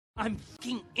I'm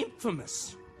fucking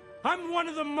infamous. I'm one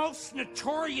of the most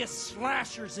notorious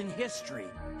slashers in history,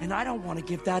 and I don't want to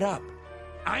give that up.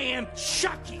 I am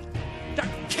Chucky, the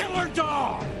killer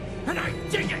dog, and I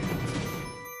dig it!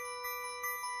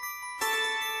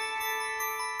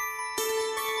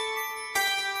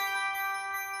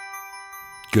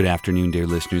 Good afternoon, dear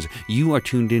listeners. You are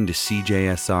tuned in to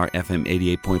CJSR FM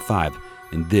 88.5,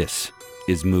 and this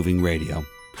is Moving Radio.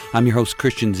 I'm your host,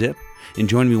 Christian Zip, and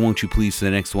join me, won't you please, for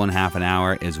the next half an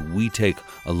hour as we take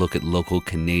a look at local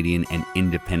Canadian and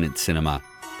independent cinema.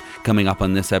 Coming up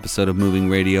on this episode of Moving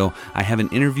Radio, I have an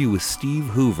interview with Steve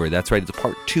Hoover. That's right, it's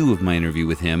part 2 of my interview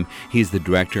with him. He's the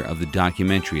director of the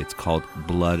documentary. It's called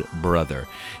Blood Brother.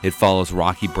 It follows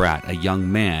Rocky Bratt, a young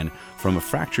man from a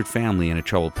fractured family and a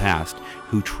troubled past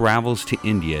who travels to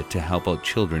India to help out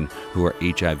children who are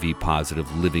HIV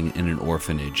positive living in an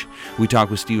orphanage. We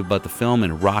talk with Steve about the film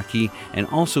and Rocky, and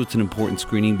also it's an important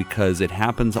screening because it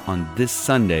happens on this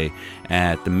Sunday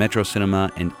at the Metro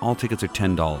Cinema, and all tickets are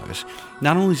 $10.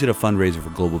 Not only is it a fundraiser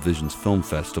for Global Vision's Film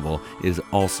Festival, it is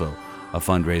also a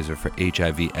fundraiser for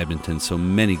HIV Edmonton, so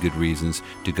many good reasons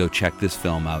to go check this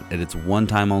film out at its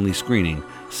one-time only screening,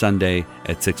 Sunday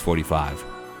at 6:45.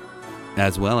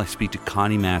 As well, I speak to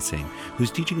Connie Massing,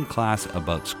 who's teaching a class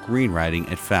about screenwriting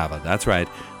at FAVA. That's right,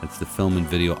 that's the Film and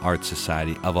Video Arts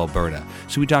Society of Alberta.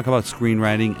 So we talk about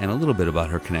screenwriting and a little bit about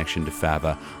her connection to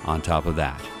FAVA on top of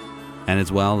that. And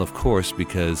as well, of course,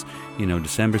 because,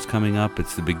 December's coming up,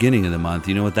 it's the beginning of the month.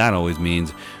 You know what that always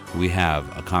means. We have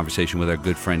a conversation with our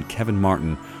good friend Kevin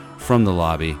Martin from the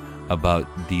lobby about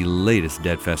the latest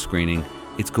Deadfest screening.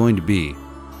 It's going to be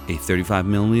a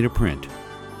 35mm print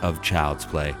of Child's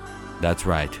Play. That's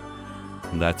right.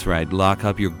 Lock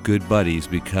up your good buddies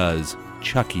because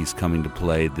Chucky's coming to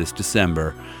play this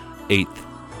December 8th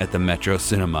at the Metro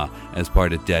Cinema as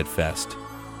part of Deadfest.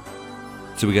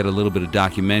 So we got a little bit of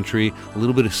documentary, a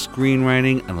little bit of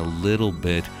screenwriting, and a little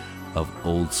bit of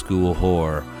old school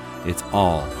horror. It's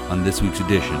all on this week's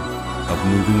edition of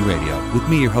Moving Radio with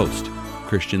me, your host,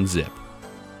 Christian Zip.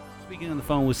 On the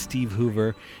phone with Steve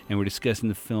Hoover, and we're discussing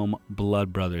the film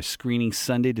Blood Brother, screening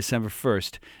Sunday, December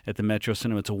 1st at the Metro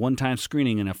Cinema. It's a one-time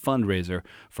screening and a fundraiser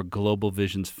for Global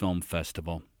Vision's Film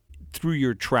Festival. Through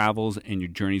your travels and your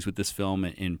journeys with this film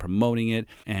in promoting it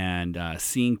and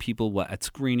seeing people at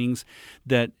screenings,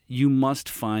 that you must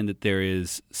find that there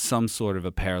is some sort of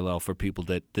a parallel for people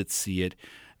that see it,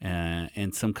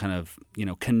 and some kind of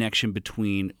connection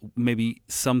between maybe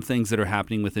some things that are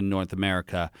happening within North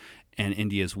America and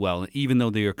India as well, even though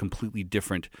they are completely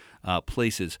different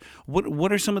places.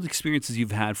 What are some of the experiences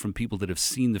you've had from people that have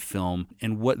seen the film,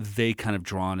 and what they kind of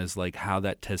drawn as like how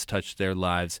that has touched their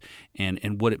lives,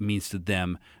 and what it means to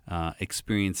them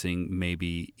experiencing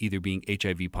maybe either being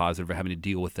HIV positive or having to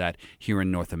deal with that here in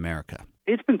North America?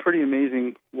 It's been pretty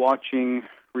amazing watching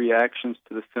reactions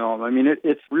to the film. I mean,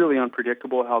 it's really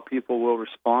unpredictable how people will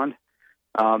respond,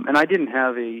 and I didn't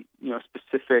have a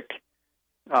specific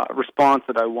response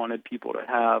that I wanted people to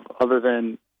have, other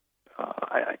than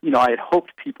I had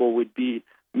hoped people would be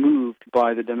moved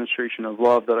by the demonstration of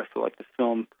love that I feel like the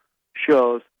film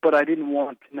shows, but I didn't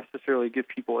want to necessarily give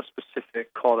people a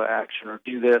specific call to action or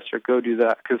do this or go do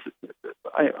that, because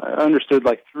I understood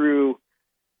through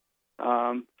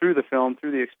the film,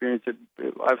 through the experience,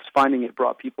 I was finding it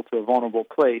brought people to a vulnerable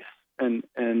place, and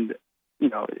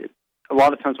a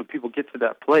lot of times when people get to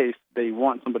that place, they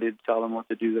want somebody to tell them what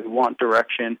to do. They want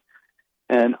direction.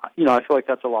 And, I feel like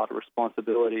that's a lot of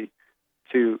responsibility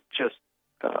to just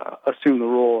assume the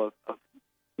role of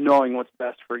knowing what's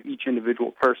best for each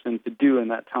individual person to do in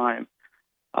that time.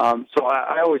 So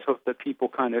I always hope that people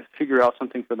kind of figure out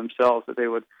something for themselves that they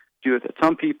would do it. That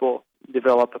some people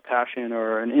develop a passion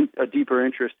or a deeper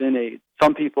interest in AIDS.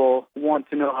 Some people want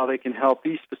to know how they can help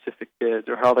these specific kids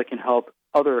or how they can help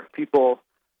other people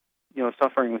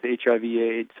suffering with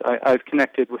HIV/AIDS. I've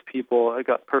connected with people. I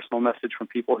got personal message from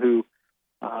people who,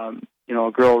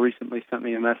 a girl recently sent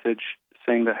me a message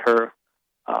saying that her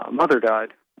mother died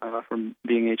from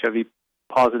being HIV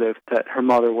positive, that her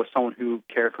mother was someone who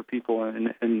cared for people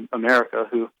in America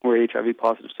who were HIV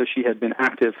positive. So she had been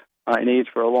active in AIDS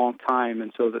for a long time,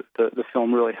 and so the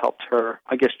film really helped her,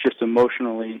 I guess, just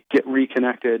emotionally get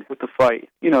reconnected with the fight.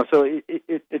 So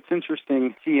it's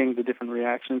interesting seeing the different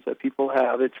reactions that people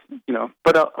have. It's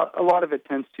but a lot of it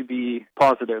tends to be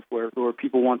positive, where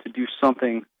people want to do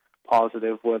something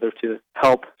positive, whether to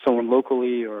help someone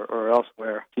locally or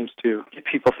elsewhere. It seems to get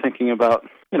people thinking about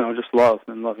just love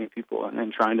and loving people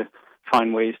and trying to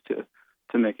find ways to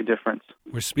make a difference.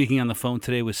 We're speaking on the phone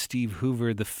today with Steve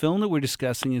Hoover. The film that we're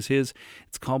discussing is his.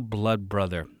 It's called Blood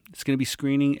Brother. It's going to be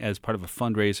screening as part of a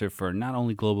fundraiser for not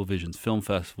only Global Vision's Film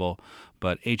Festival,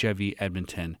 but HIV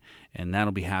Edmonton. And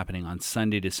that'll be happening on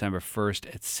Sunday, December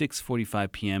 1st at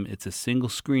 6:45 p.m. It's a single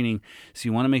screening, so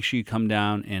you want to make sure you come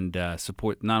down and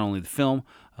support not only the film,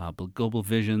 but Global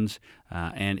Visions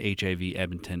and HIV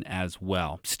Edmonton as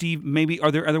well. Steve, maybe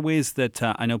are there other ways that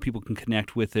I know people can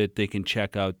connect with it? They can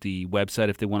check out the website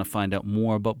if they want to find out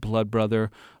more about Blood Brother.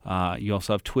 You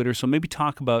also have Twitter, so maybe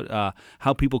talk about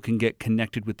how people can get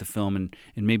connected with the film and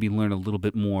maybe learn a little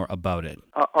bit more about it.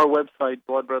 Our website,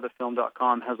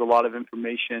 bloodbrotherfilm.com, has a lot of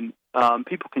information.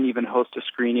 People can even host a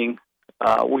screening.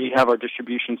 We have our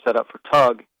distribution set up for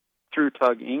Tug through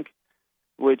Tug Inc.,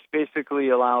 which basically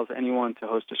allows anyone to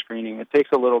host a screening. It takes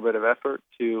a little bit of effort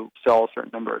to sell a certain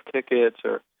number of tickets,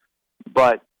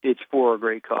 but it's for a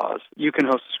great cause. You can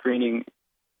host a screening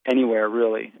anywhere,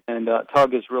 really, and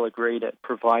Tug is really great at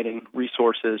providing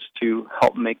resources to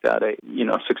help make that a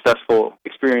successful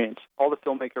experience. All the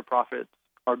filmmaker profits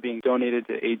are being donated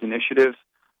to AIDS initiatives.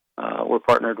 We're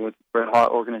partnered with Red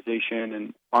Hot Organization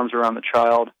and Arms Around the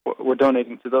Child. We're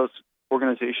donating to those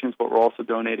organizations, but we're also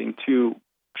donating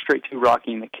straight to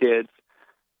Rocking the Kids.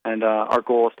 And our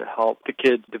goal is to help the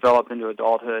kids develop into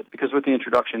adulthood, because with the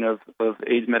introduction of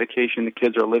AIDS medication, the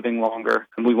kids are living longer,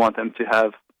 and we want them to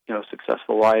have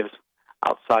successful lives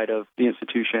outside of the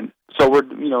institution. So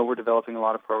we're developing a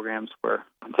lot of programs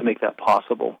to make that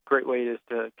possible. Great way is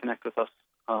to connect with us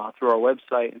through our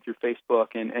website and through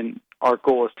Facebook, and our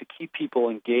goal is to keep people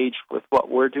engaged with what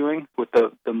we're doing with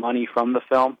the money from the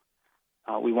film.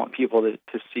 We want people to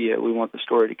see it. We want the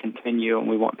story to continue, and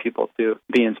we want people to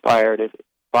be inspired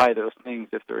by those things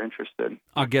if they're interested.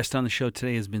 Our guest on the show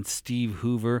today has been Steve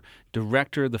Hoover,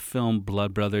 director of the film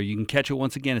Blood Brother. You can catch it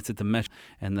once again. It's at the Metro,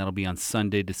 and that'll be on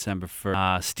Sunday, December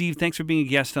 1st. Steve, thanks for being a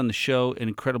guest on the show. An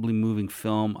incredibly moving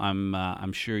film.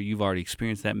 I'm sure you've already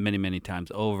experienced that many, many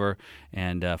times over,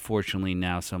 and fortunately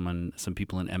now some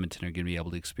people in Edmonton are going to be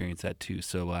able to experience that too.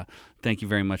 So thank you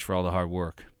very much for all the hard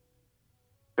work.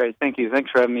 Great, thank you.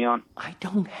 Thanks for having me on. I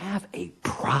don't have a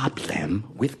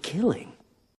problem with killing.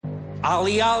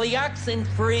 Ollie, ollie, oxen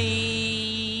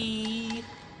free.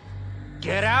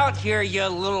 Get out here, you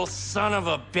little son of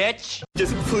a bitch.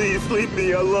 Just please leave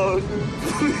me alone.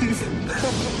 Please.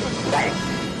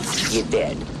 You're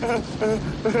dead.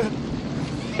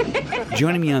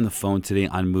 Joining me on the phone today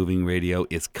on Moving Radio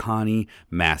is Connie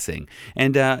Massing.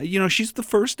 And, she's the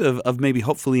first of maybe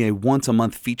hopefully a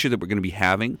once-a-month feature that we're going to be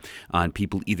having on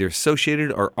people either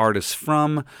associated or artists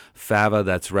from FAVA.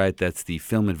 That's right, that's the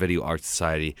Film and Video Arts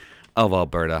Society of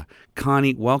Alberta.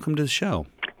 Connie, welcome to the show.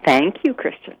 Thank you,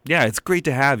 Christian. Yeah, it's great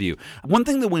to have you. One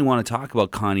thing that we want to talk about,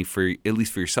 Connie, for at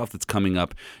least for yourself, that's coming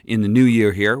up in the new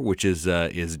year here, which is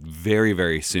very,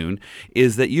 very soon,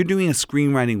 is that you're doing a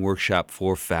screenwriting workshop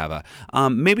for FAVA.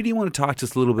 Maybe do you want to talk to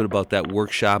us a little bit about that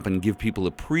workshop and give people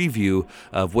a preview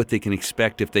of what they can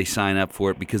expect if they sign up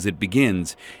for it, because it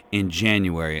begins in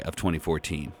January of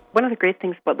 2014. One of the great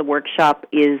things about the workshop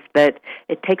is that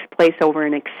it takes place over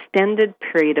an extended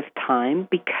period of time,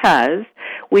 because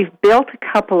we've built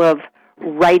a couple of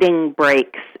writing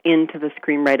breaks into the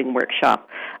screenwriting workshop.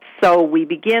 So we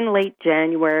begin late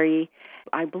January.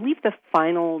 I believe the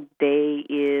final day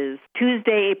is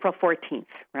Tuesday, April 14th,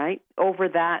 right? Over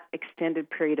that extended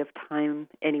period of time,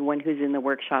 anyone who's in the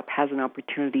workshop has an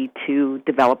opportunity to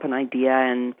develop an idea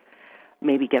and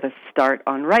maybe get a start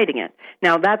on writing it.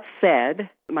 Now, that said,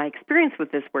 my experience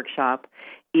with this workshop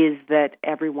is that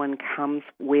everyone comes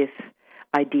with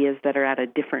ideas that are at a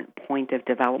different point of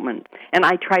development. And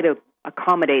I try to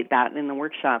accommodate that in the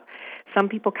workshop. Some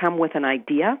people come with an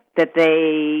idea that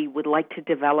they would like to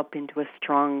develop into a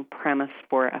strong premise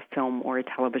for a film or a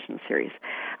television series.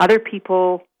 Other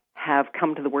people have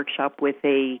come to the workshop with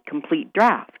a complete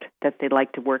draft that they'd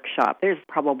like to workshop. There's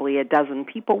probably a dozen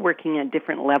people working at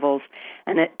different levels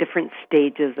and at different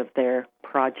stages of their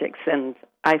projects. And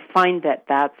I find that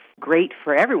that's great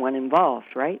for everyone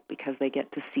involved, right? Because they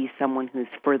get to see someone who's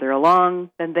further along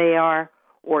than they are,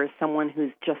 or someone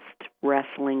who's just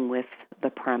wrestling with the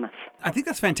premise. I think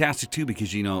that's fantastic, too,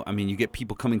 because, you get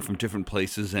people coming from different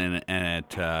places and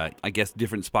at, I guess,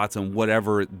 different spots on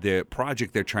whatever the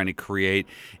project they're trying to create.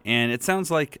 And it sounds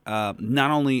like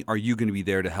not only are you going to be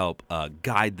there to help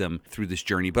guide them through this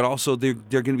journey, but also they're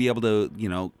going to be able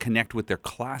to, connect with their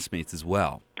classmates as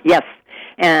well. Yes,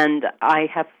 and I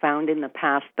have found in the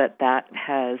past that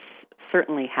has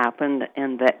certainly happened,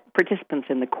 and that participants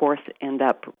in the course end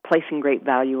up placing great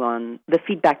value on the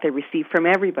feedback they receive from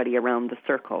everybody around the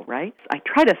circle, right? I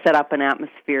try to set up an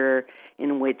atmosphere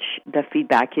in which the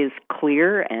feedback is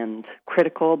clear and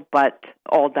critical, but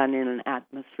all done in an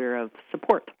atmosphere of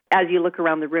support. As you look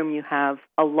around the room, you have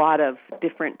a lot of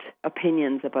different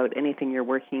opinions about anything you're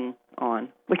working on,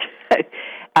 which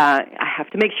I have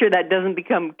to make sure that doesn't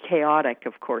become chaotic,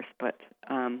 of course, but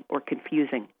or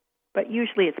confusing. But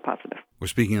usually it's positive. We're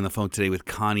speaking on the phone today with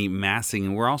Connie Massing,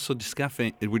 and we're also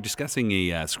discussing a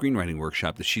screenwriting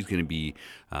workshop that she's going to be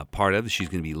part of. She's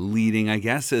going to be leading, I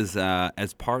guess,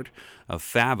 as part of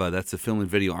FAVA. That's the Film and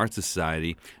Video Arts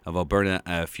Society of Alberta.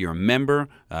 If you're a member,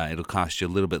 it'll cost you a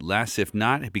little bit less. If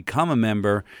not, become a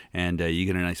member, and you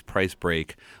get a nice price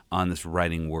break on this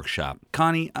writing workshop.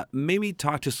 Connie, maybe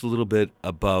talk to us a little bit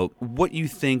about what you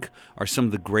think are some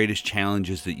of the greatest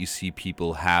challenges that you see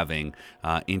people having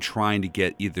in trying to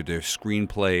get either their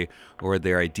screenplay or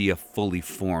their idea fully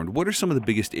formed. What are some of the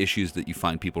biggest issues that you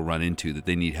find people run into that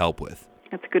they need help with?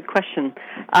 That's a good question.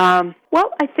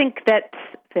 Well, I think that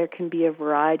there can be a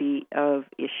variety of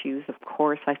issues, of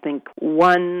course. I think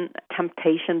one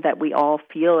temptation that we all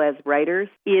feel as writers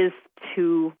is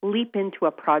to leap into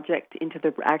a project, into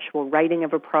the actual writing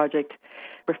of a project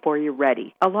before you're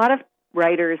ready. A lot of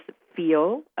writers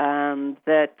feel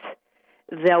that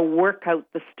they'll work out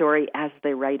the story as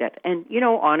they write it. And,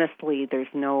 honestly, there's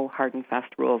no hard and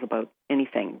fast rules about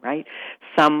anything, right?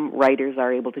 Some writers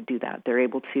are able to do that. They're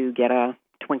able to get a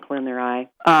twinkle in their eye,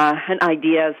 an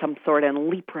idea of some sort, and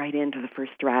leap right into the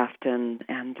first draft and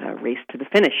race to the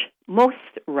finish. Most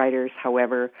writers,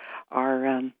 however,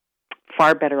 are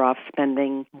far better off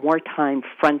spending more time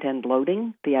front-end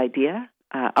loading the idea,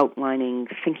 outlining,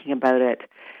 thinking about it,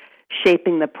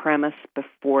 shaping the premise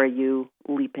before you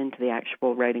leap into the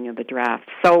actual writing of the draft.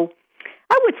 So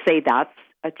I would say that's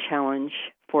a challenge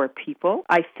for people.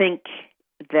 I think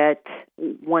that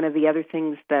one of the other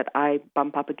things that I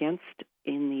bump up against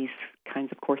in these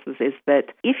kinds of courses is that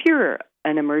if you're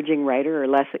an emerging writer or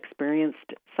less experienced,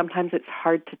 sometimes it's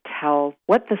hard to tell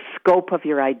what the scope of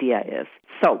your idea is.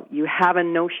 So you have a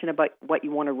notion about what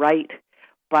you want to write,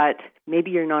 but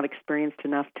maybe you're not experienced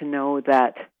enough to know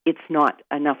that it's not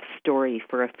enough story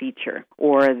for a feature,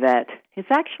 or that it's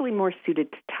actually more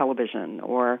suited to television,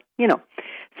 or,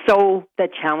 So the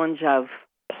challenge of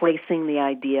placing the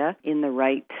idea in the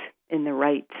right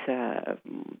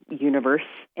universe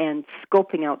and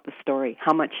scoping out the story.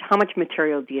 How much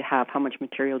material do you have? How much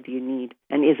material do you need?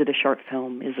 And is it a short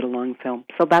film? Is it a long film?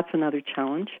 So that's another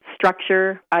challenge.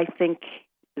 Structure, I think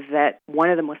that one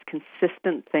of the most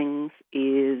consistent things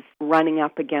is running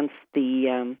up against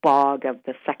the bog of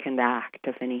the second act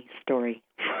of any story.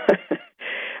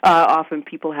 Often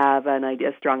people have a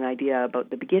strong idea about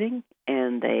the beginning,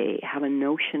 and they have a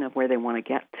notion of where they want to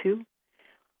get to,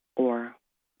 or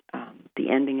the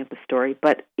ending of the story,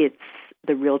 but it's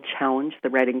the real challenge, the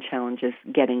writing challenge, is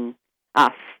getting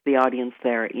us, the audience,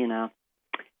 there in a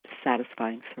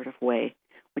satisfying sort of way,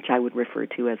 which I would refer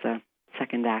to as a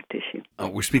second act issue.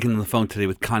 We're speaking on the phone today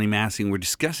with Connie Massing. We're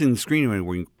discussing a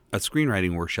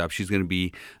screenwriting workshop she's going to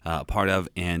be a part of,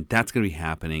 and that's going to be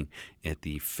happening at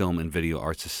the Film and Video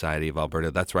Arts Society of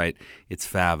Alberta. That's right, it's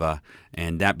FAVA,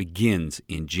 and that begins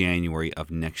in January of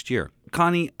next year.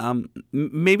 Connie,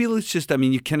 maybe let's just,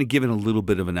 you kind of given a little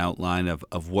bit of an outline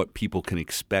of what people can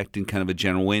expect in kind of a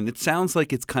general way, and it sounds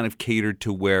like it's kind of catered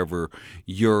to wherever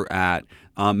you're at,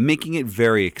 making it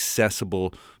very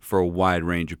accessible for a wide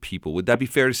range of people. Would that be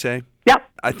fair to say? Yep.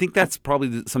 I think that's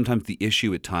probably sometimes the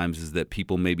issue at times, is that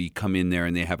people maybe come in there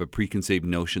and they have a preconceived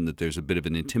notion that there's a bit of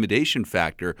an intimidation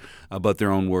factor about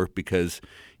their own work because,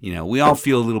 we all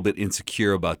feel a little bit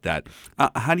insecure about that.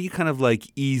 How do you kind of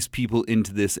ease people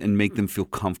into this and make them feel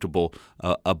comfortable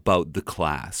about the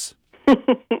class?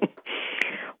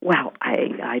 Well,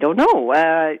 I don't know.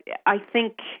 I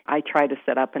think I try to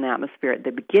set up an atmosphere at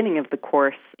the beginning of the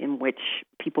course in which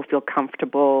people feel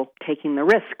comfortable taking the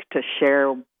risk to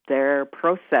share their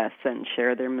process and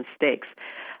share their mistakes.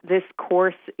 This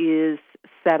course is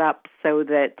set up so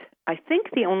that I think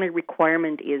the only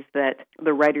requirement is that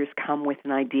the writers come with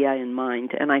an idea in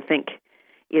mind, and I think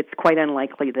it's quite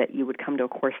unlikely that you would come to a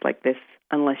course like this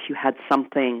unless you had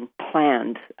something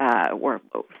planned or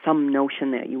some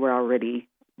notion that you were already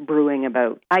brewing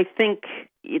about. I think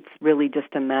it's really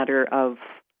just a matter of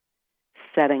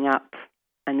setting up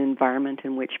an environment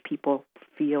in which people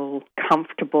feel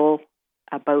comfortable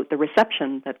about the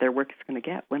reception that their work is going to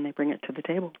get when they bring it to the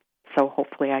table. So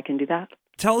hopefully I can do that.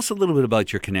 Tell us a little bit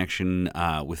about your connection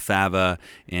with FAVA,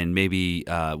 and maybe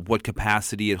what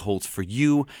capacity it holds for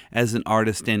you as an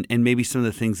artist, and maybe some of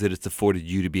the things that it's afforded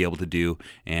you to be able to do,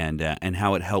 and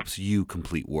how it helps you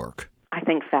complete work. I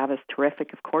think FAVA is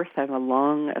terrific, of course. I have a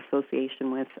long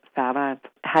association with FAVA.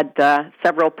 I've had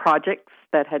several projects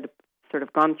that had sort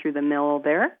of gone through the mill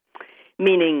there,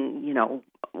 meaning,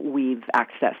 we've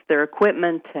accessed their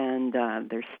equipment and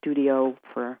their studio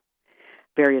for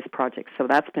various projects. So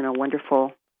that's been a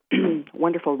wonderful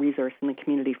wonderful resource in the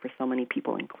community for so many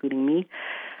people, including me.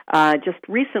 Just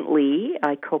recently,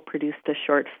 I co-produced a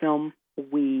short film.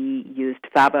 We used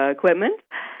FABA equipment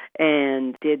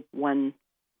and did one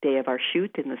day of our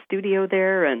shoot in the studio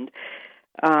there, and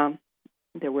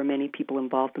there were many people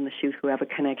involved in the shoot who have a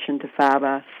connection to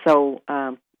FABA, so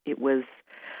it was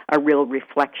a real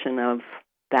reflection of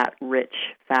that rich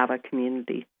FABA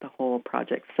community, the whole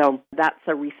project. So that's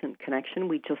a recent connection.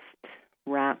 We just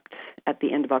wrapped at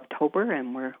the end of October,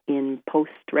 and we're in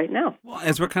post right now. Well,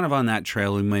 as we're kind of on that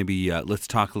trail, maybe let's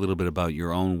talk a little bit about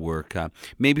your own work.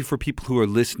 Maybe for people who are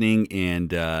listening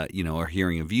and are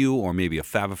hearing of you, or maybe a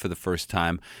FABA for the first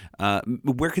time,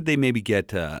 where could they maybe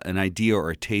get an idea or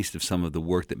a taste of some of the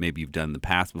work that maybe you've done in the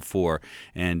past before,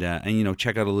 and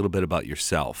check out a little bit about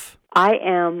yourself?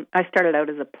 I started out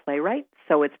as a playwright,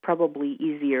 so it's probably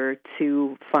easier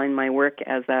to find my work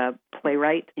as a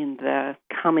playwright. In the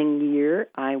coming year,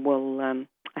 I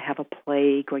have a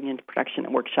play going into production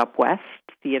at Workshop West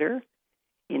Theatre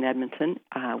in Edmonton,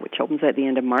 which opens at the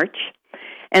end of March.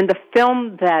 And the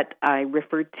film that I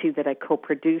referred to that I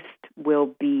co-produced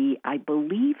will be, I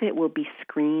believe it will be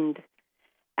screened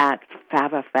at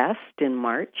FABA Fest in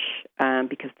March,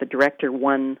 because the director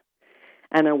won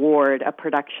an award, a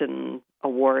production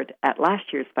award at last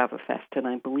year's FABA Fest, and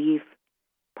I believe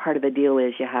part of the deal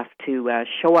is you have to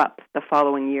show up the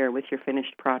following year with your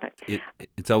finished product.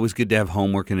 It's always good to have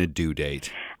homework and a due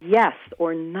date. Yes,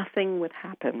 or nothing would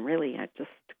happen, really. I just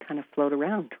kind of float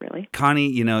around, really. Connie,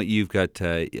 you've got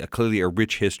clearly a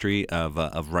rich history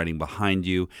of writing behind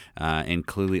you, and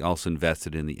clearly also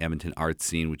invested in the Edmonton art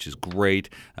scene, which is great.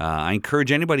 I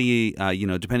encourage anybody,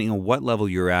 depending on what level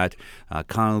you're at,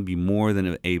 Connie will be more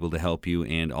than able to help you,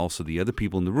 and also the other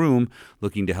people in the room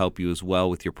looking to help you as well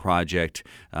with your project,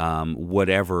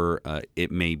 whatever it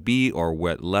may be or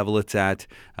what level it's at.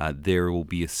 There will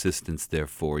be assistance there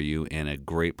for you, and a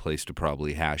great place to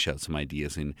probably hash out some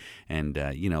ideas and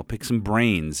pick some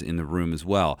brains in the room as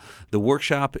well. The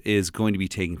workshop is going to be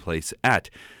taking place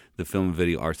at the Film and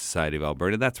Video Arts Society of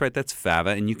Alberta. That's right, that's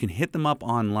FABA, and you can hit them up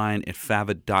online at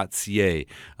faba.ca.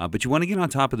 But you want to get on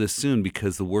top of this soon,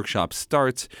 because the workshop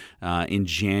starts in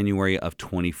January of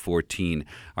 2014.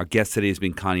 Our guest today has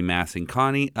been Connie Massing.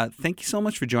 Connie, thank you so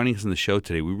much for joining us on the show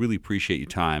today. We really appreciate your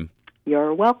time.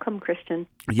 You're welcome, Christian.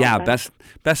 Yeah, best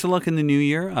of luck in the new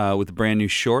year with a brand new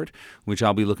short, which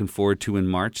I'll be looking forward to in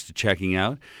March to checking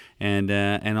out,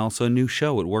 and also a new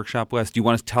show at Workshop West. Do you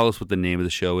want to tell us what the name of the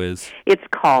show is? It's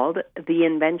called The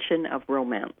Invention of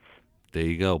Romance. There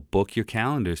you go. Book your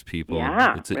calendars, people.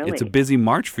 Yeah, It's a busy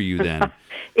March for you then.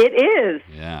 It is.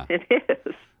 Yeah. It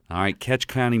is. All right, catch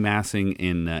Connie Massing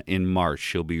in March.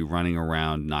 She'll be running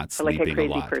around, not sleeping like a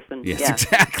crazy lot. person. Yes,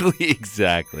 yeah.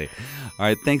 exactly. All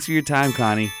right, thanks for your time,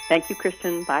 Connie. Thank you,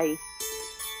 Christian. Bye.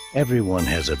 Everyone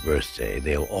has a birthday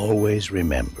they'll always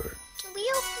remember. Can we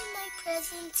open my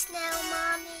presents now,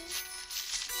 Mommy?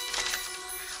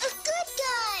 A good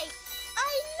guy!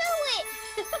 I knew it!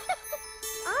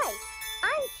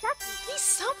 I'm Chucky. He's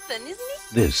something, isn't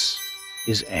he? This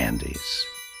is Andy's.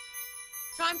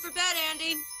 Time for bed,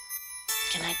 Andy.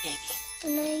 Good night, baby.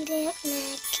 Good night, Aunt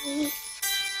Maggie.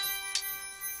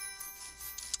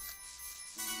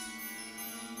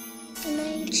 Good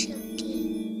night, Chucky.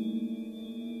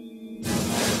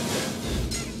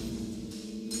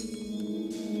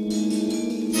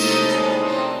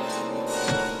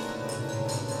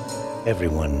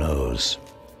 Everyone knows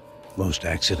most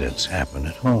accidents happen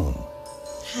at home.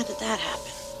 How did that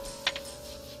happen?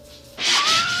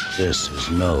 This is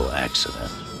no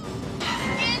accident.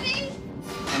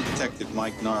 I'm Detective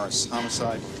Mike Norris,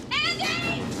 homicide.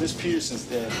 Andy! Miss Peterson's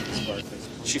dead, Miss Barkley.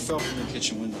 She fell from the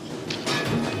kitchen window.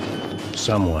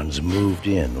 Someone's moved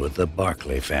in with the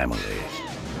Barkley family,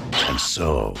 and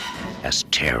so has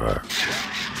terror.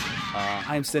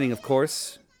 I'm sitting, of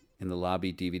course, in the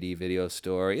lobby DVD video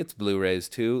store. It's Blu-rays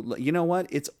too. You know what?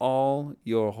 It's all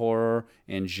your horror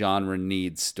and genre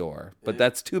needs store. But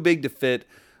that's too big to fit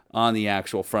on the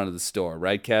actual front of the store,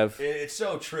 right, Kev? It's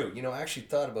so true. I actually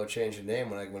thought about changing the name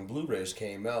when Blu-rays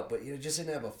came out, but it just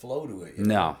didn't have a flow to it.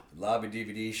 No. Lobby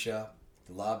DVD shop,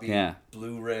 the lobby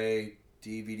Blu-ray,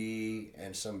 DVD,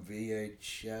 and some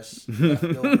VHS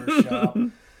leftover shop,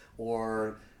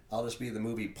 or I'll just be the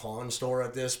movie pawn store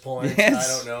at this point. Yes.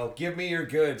 I don't know. Give me your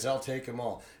goods. I'll take them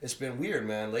all. It's been weird,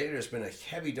 man. Lately, there's been a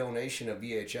heavy donation of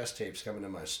VHS tapes coming to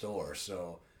my store,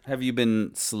 so... Have you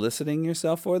been soliciting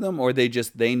yourself for them, or they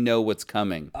know what's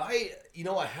coming? I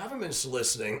haven't been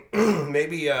soliciting.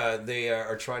 Maybe they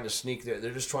are trying to sneak.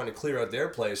 They're just trying to clear out their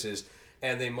places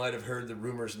And they might have heard the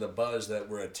rumors and the buzz that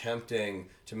we're attempting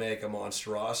to make a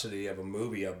monstrosity of a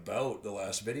movie about the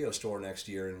Last Video Store next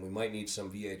year, and we might need some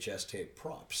VHS tape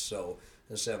props. So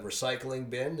instead of recycling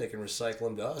bin, they can recycle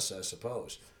them to us, I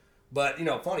suppose. But,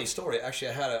 funny story.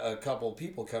 Actually, I had a couple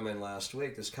people come in last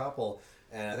week, this couple,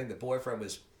 and I think the boyfriend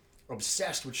was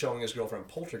obsessed with showing his girlfriend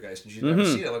Poltergeist, and she'd never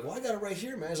seen it. I'm like, well, I got it right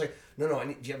here, man. He's like, no,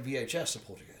 do you have VHS of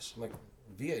Poltergeist? I'm like,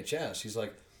 VHS? He's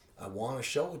like, I want to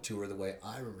show it to her the way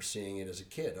I remember seeing it as a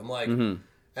kid. I'm like, and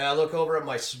I look over at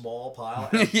my small pile.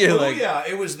 And, yeah,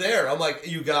 it was there. I'm like,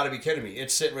 you got to be kidding me.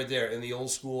 It's sitting right there in the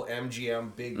old school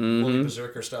MGM big Willie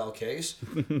Berserker style case.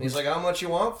 And he's like, how much you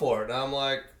want for it? And I'm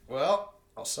like, well,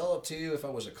 I'll sell it to you if I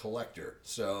was a collector.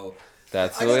 So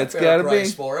that's the way it's got to be.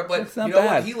 For it, but you know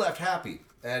what? He left happy,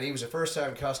 and he was a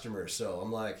first-time customer. So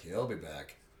I'm like, he'll be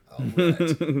back. All right.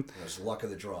 It was luck of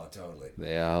the draw, totally.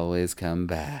 They always come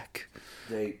back.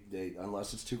 They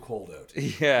unless it's too cold out.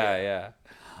 Yeah.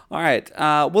 All right.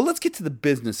 Well, let's get to the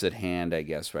business at hand, I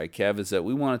guess, right, Kev? Is that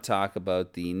we want to talk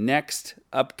about the next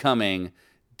upcoming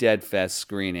Dead Fest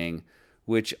screening,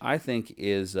 which I think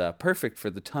is perfect for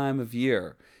the time of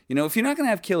year. If you're not going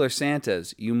to have killer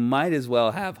Santas, you might as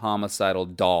well have homicidal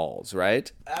dolls, right?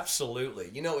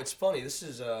 Absolutely. It's funny. This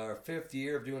is our 5th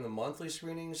year of doing the monthly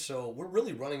screenings, so we're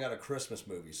really running out of Christmas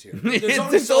movies here.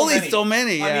 There's only so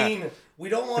many. Yeah. I mean, we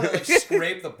don't want to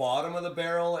scrape the bottom of the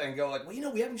barrel and go like,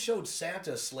 well, we haven't showed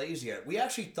Santa sleighs yet. We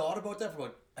actually thought about that for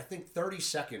about, I think, 30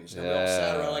 seconds. And we all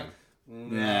sat around like,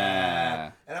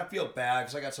 nah. And I feel bad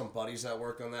because I got some buddies that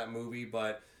work on that movie,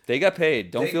 but... They got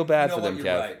paid. Don't feel bad for them,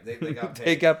 Kev. Right. They got paid.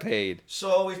 They got paid.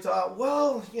 So we thought,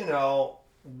 well,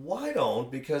 why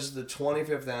don't, because of the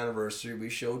 25th anniversary, we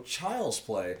showed Child's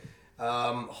Play.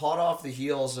 Hot off the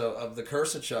heels of The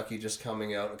Curse of Chucky just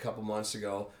coming out a couple months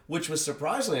ago, which was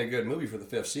surprisingly a good movie for the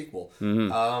 5th sequel.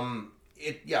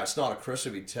 It's not a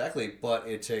Christmas movie technically, but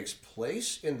it takes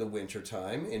place in the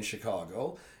wintertime in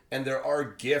Chicago, and there are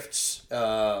gifts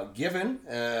given,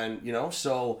 and,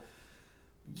 so,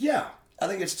 yeah. I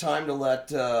think it's time to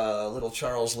let little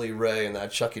Charles Lee Ray and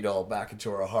that Chucky doll back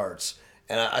into our hearts.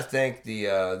 And I think the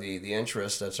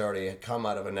interest that's already come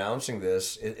out of announcing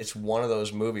this, it's one of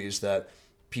those movies that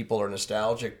people are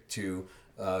nostalgic to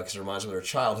because it reminds them of their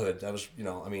childhood. That was,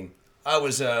 I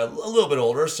was a little bit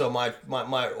older, so my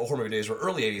horror movie days were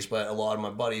early 80s, but a lot of my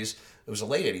buddies, it was the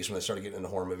late 80s when they started getting into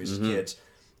horror movies as kids.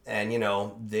 And,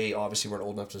 they obviously weren't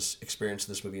old enough to experience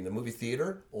this movie in the movie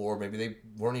theater, or maybe they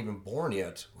weren't even born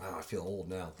yet. Wow, I feel old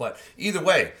now. But either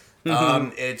way,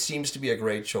 it seems to be a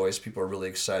great choice. People are really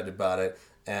excited about it.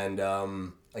 And,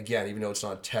 again, even though it's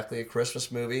not technically a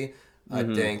Christmas movie, I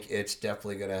think it's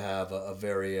definitely going to have a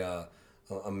very a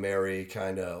merry,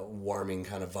 kind of warming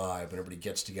kind of vibe. And everybody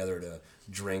gets together to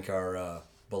drink our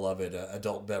beloved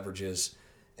adult beverages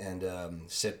and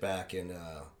sit back and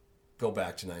go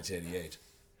back to 1988.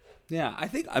 Yeah,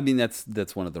 I mean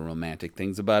that's one of the romantic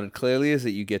things about it. Clearly, is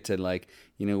that you get to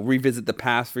revisit the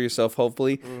past for yourself,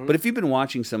 hopefully. But if you've been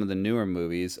watching some of the newer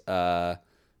movies, then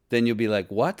you'll be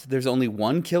like, "What? There's only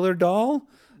one killer doll?"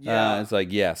 Yeah, it's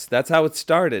like, yes, that's how it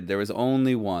started. There was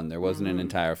only one. There wasn't an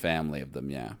entire family of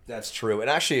them. Yeah, that's true. And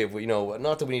actually, if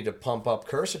not that we need to pump up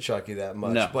Curse of Chucky that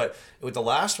much, but with the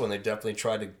last one, they definitely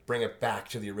tried to bring it back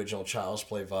to the original Child's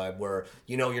Play vibe, where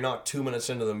you're not 2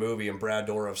 minutes into the movie and Brad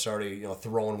Dourif's already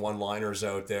throwing one-liners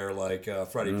out there like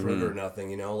Freddy Krueger or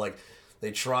nothing. Like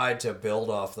they tried to build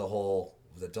off the whole.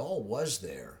 The doll was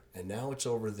there, and now it's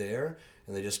over there,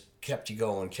 and they just kept you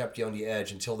going, kept you on the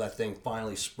edge until that thing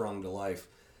finally sprung to life.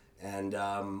 And,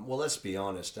 well, let's be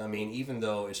honest. I mean, even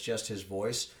though it's just his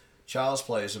voice, Child's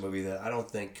Play is a movie that I don't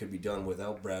think could be done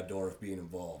without Brad Dourif being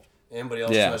involved. Anybody else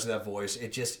who has that voice,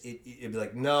 it'd be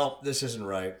like, no, this isn't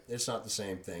right. It's not the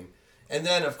same thing. And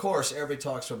then, of course, everybody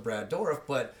talks about Brad Dourif,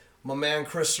 but my man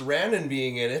Chris Sarandon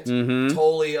being in it,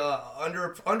 totally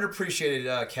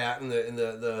underappreciated cat in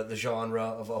the genre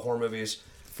of horror movies.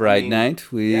 Fright Night.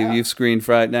 You've screened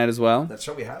Fright Night as well. That's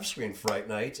right. We have screened Fright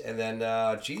Night, and then,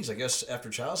 I guess after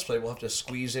Child's Play, we'll have to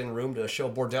squeeze in room to show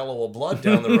Bordello of Blood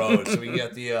down the road, so we can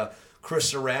get the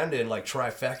Chris Sarandon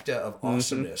trifecta of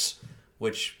awesomeness,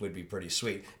 which would be pretty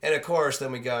sweet. And of course,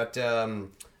 then we got.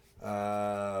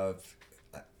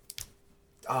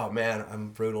 Oh man, I'm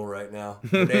brutal right now.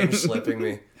 Her name's slipping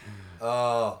me.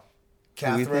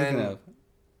 Catherine.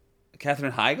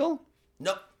 Catherine Heigl?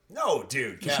 No,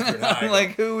 dude, Catherine Heigl.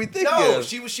 Like who we think of? of?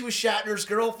 She was Shatner's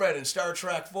girlfriend in Star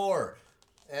Trek 4.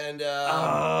 And yeah.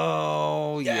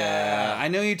 I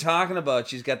know who you're talking about.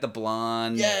 She's got the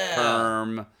blonde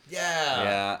perm.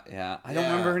 Yeah. I don't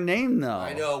remember her name though.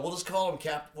 I know. We'll just call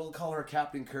her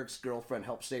Captain Kirk's girlfriend.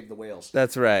 Help save the whales.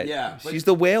 That's right. Yeah, she's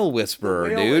the whale whisperer,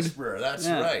 the whale dude. Whisperer. That's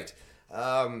right.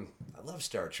 I love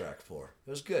Star Trek 4. It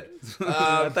was good.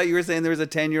 I thought you were saying there was a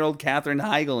 10-year-old Katherine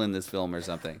Heigl in this film or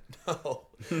something. No,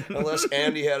 unless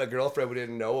Andy had a girlfriend we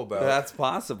didn't know about. That's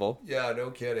possible. Yeah,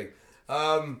 no kidding.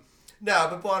 No,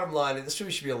 but bottom line, this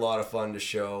movie should be a lot of fun to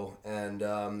show, and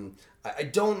I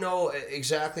don't know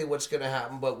exactly what's going to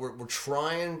happen, but we're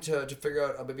trying to figure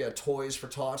out maybe a Toys for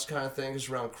Tots kind of thing. It's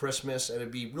around Christmas, and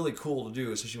it'd be really cool to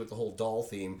do, especially with the whole doll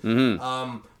theme.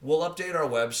 Mm-hmm. We'll update our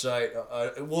website.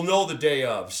 We'll know the day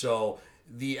of, so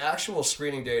the actual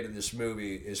screening date of this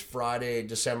movie is Friday,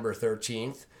 December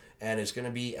 13th, and it's going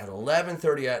to be at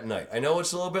 11:30 at night. I know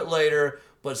it's a little bit later,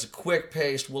 but it's a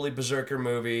quick-paced Willy Berserker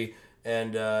movie,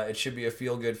 and it should be a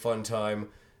feel-good, fun time.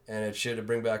 And it should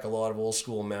bring back a lot of old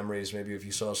school memories, maybe if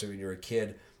you saw something when you were a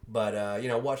kid. But,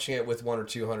 watching it with 100 or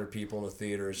 200 people in the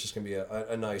theater is just going to be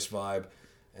a nice vibe.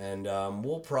 And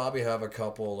we'll probably have a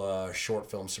couple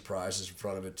short film surprises in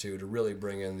front of it, too, to really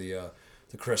bring in the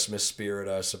Christmas spirit,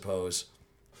 I suppose.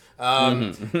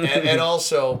 And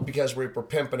also, because we're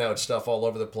pimping out stuff all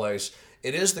over the place,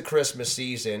 it is the Christmas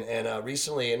season. And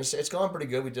recently, and it's gone pretty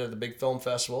good. We did it at the Big Film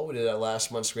Festival. We did that last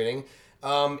month's screening.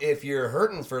 If you're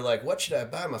hurting for, what should I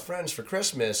buy my friends for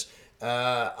Christmas,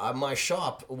 my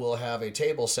shop will have a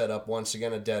table set up once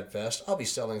again at Deadfest. I'll be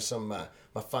selling some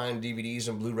my fine DVDs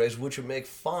and Blu-rays, which would make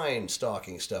fine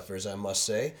stocking stuffers, I must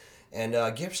say, and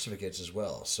gift certificates as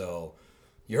well. So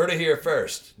you heard it here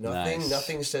first.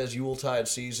 Nothing says Yuletide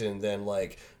season than,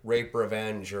 Rape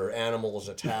Revenge or Animals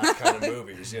Attack kind of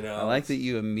movies, you know? I like that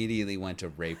you immediately went to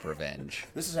Rape Revenge.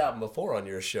 This has happened before on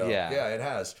your show. Yeah, it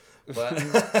has. But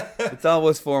it's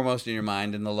always foremost in your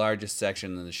mind in the largest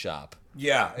section in the shop.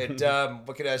 Yeah,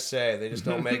 what can I say? They just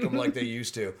don't make them like they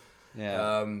used to.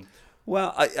 Yeah.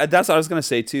 Well, that's what I was going to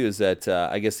say too. Is that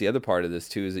I guess the other part of this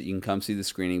too is that you can come see the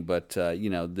screening, but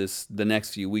the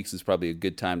next few weeks is probably a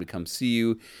good time to come see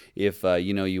you if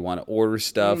you want to order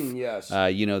stuff. Yes.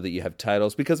 That you have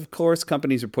titles because of course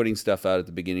companies are putting stuff out at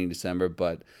the beginning of December,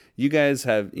 but you guys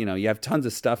have you have tons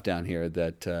of stuff down here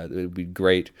that it would be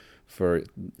great for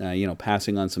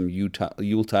passing on some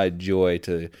Yuletide joy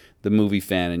to the movie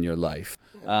fan in your life.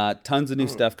 Tons of new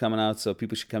stuff coming out, so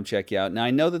people should come check you out. Now,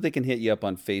 I know that they can hit you up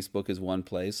on Facebook as one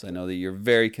place. I know that you're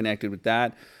very connected with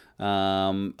that.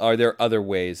 Are there other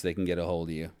ways they can get a hold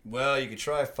of you? Well, you could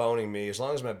try phoning me. As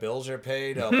long as my bills are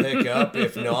paid, I'll pick up.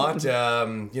 If not,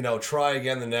 try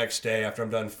again the next day after I'm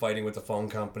done fighting with the phone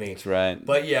company. That's right.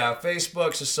 But yeah,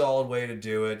 Facebook's a solid way to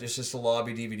do it. It's just the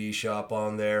Lobby DVD shop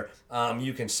on there.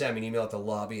 You can send me an email at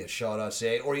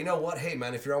thelobby@shaw.ca. Or you know what? Hey,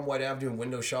 man, if you're on White Avenue and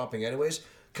window shopping anyways,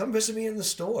 come visit me in the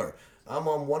store. I'm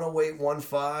on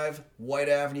 10815 White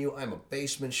Avenue. I'm a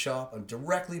basement shop. I'm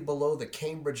directly below the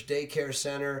Cambridge Daycare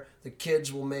Center. The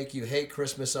kids will make you hate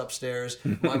Christmas upstairs.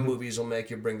 My movies will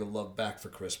make you bring the love back for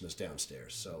Christmas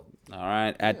downstairs. So, all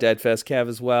right, at Deadfest Kev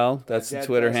as well. That's the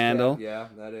Twitter handle. Kev. Yeah,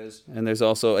 that is. And there's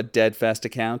also a Deadfest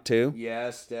account too.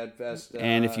 Yes, Deadfest.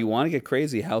 And if you want to get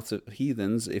crazy, House of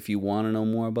Heathens. If you want to know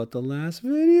more about the last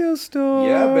video store.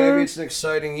 Yeah, baby, it's an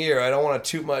exciting year. I don't want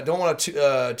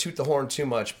to toot the horn too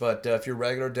much, but if you're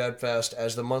regular Deadfest,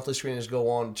 as the monthly screenings go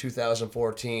on in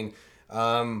 2014,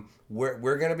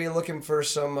 we're going to be looking for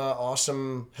some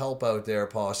awesome help out there,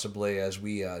 possibly, as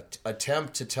we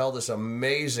attempt to tell this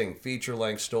amazing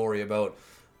feature-length story about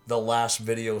the last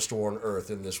video store on Earth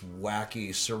in this wacky,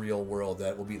 surreal world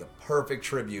that will be the perfect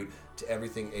tribute to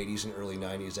everything 80s and early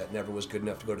 90s that never was good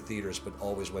enough to go to theaters, but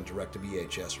always went direct to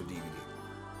VHS or DVD.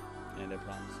 And I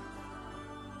promise.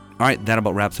 All right, that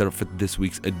about wraps it up for this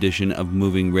week's edition of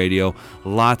Moving Radio.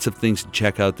 Lots of things to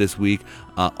check out this week.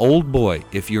 Old Boy,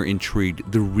 if you're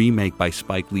intrigued, the remake by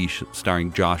Spike Lee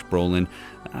starring Josh Brolin,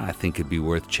 I think it'd be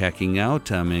worth checking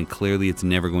out. I mean, clearly it's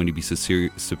never going to be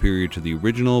superior to the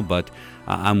original, but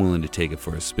I'm willing to take it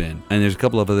for a spin. And there's a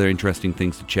couple of other interesting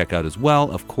things to check out as well.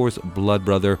 Of course, Blood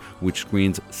Brother, which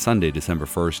screens Sunday, December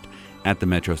 1st at the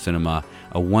Metro Cinema,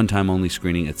 a one-time only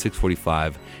screening at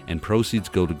 6:45, and proceeds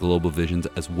go to Global Visions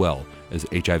as well as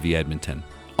HIV Edmonton.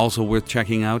 Also worth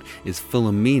checking out is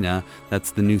Philomena.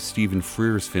 That's the new Stephen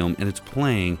Frears film, and it's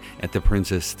playing at the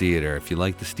Princess Theater. If you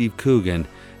like the Steve Coogan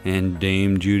and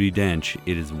Dame Judi Dench,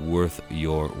 it is worth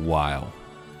your while.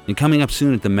 And coming up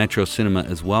soon at the Metro Cinema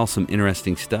as well, some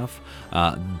interesting stuff.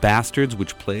 Bastards,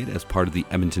 which played as part of the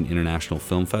Edmonton International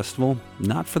Film Festival.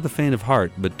 Not for the faint of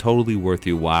heart, but totally worth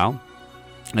your while.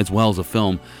 As well as a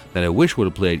film that I wish would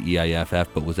have played EIFF,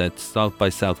 but was at South by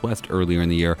Southwest earlier in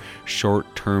the year, Short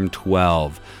Term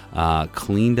 12.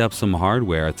 Cleaned up some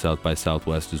hardware at South by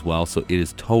Southwest as well, so it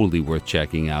is totally worth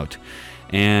checking out.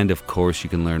 And, of course, you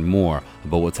can learn more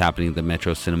about what's happening at the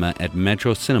Metro Cinema at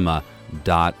metrocinema.ca.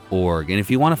 And if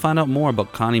you want to find out more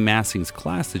about Connie Massing's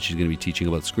class that she's going to be teaching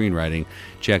about screenwriting,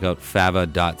 check out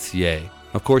fava.ca.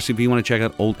 Of course, if you want to check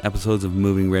out old episodes of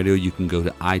Moving Radio, you can go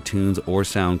to iTunes or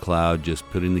SoundCloud. Just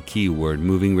put in the keyword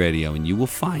Moving Radio and you will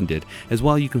find it. As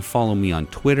well, you can follow me on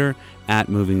Twitter at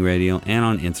Moving Radio and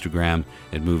on Instagram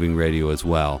at Moving Radio as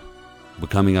well. But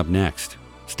coming up next,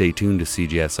 stay tuned to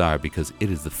CJSR because it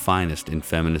is the finest in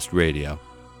feminist radio.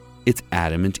 It's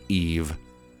Adamant Eve.